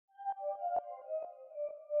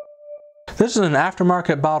This is an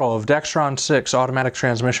aftermarket bottle of DEXRON VI automatic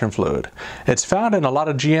transmission fluid. It's found in a lot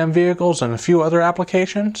of GM vehicles and a few other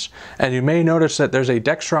applications, and you may notice that there's a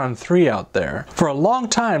DEXRON III out there. For a long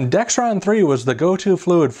time, DEXRON III was the go-to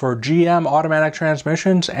fluid for GM automatic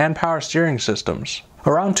transmissions and power steering systems.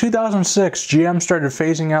 Around 2006, GM started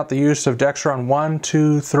phasing out the use of DEXRON I,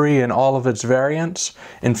 II, III and all of its variants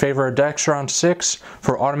in favor of DEXRON VI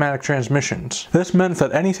for automatic transmissions. This meant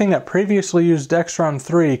that anything that previously used DEXRON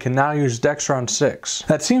III can now use DEXRON VI.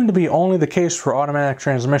 That seemed to be only the case for automatic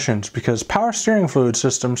transmissions because power steering fluid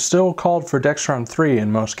systems still called for DEXRON III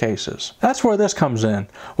in most cases. That's where this comes in.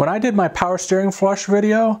 When I did my power steering flush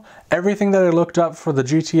video, everything that I looked up for the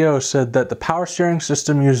GTO said that the power steering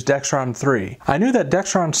system used DEXRON III. I knew that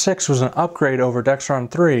DEXRON VI was an upgrade over DEXRON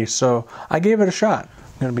III, so I gave it a shot.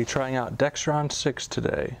 I'm going to be trying out DEXRON VI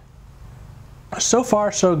today. So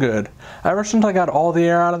far, so good. Ever since I got all the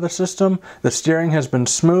air out of the system, the steering has been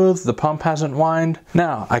smooth, the pump hasn't whined.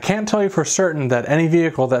 Now, I can't tell you for certain that any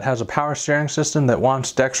vehicle that has a power steering system that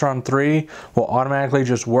wants DEXRON III will automatically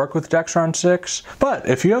just work with DEXRON VI, but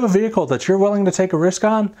if you have a vehicle that you're willing to take a risk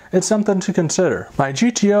on, it's something to consider. My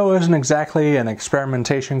GTO isn't exactly an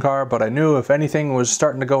experimentation car, but I knew if anything was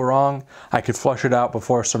starting to go wrong, I could flush it out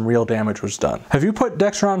before some real damage was done. Have you put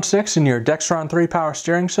DEXRON VI in your DEXRON III power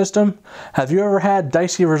steering system? Have you ever had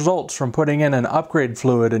dicey results from putting in an upgrade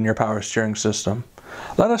fluid in your power steering system?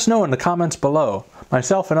 Let us know in the comments below.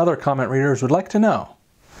 Myself and other comment readers would like to know.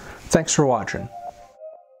 Thanks for watching.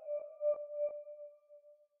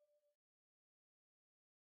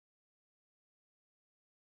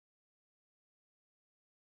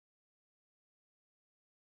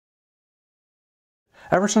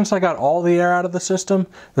 Ever since I got all the air out of the system,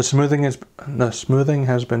 the smoothing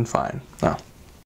has been fine. Oh.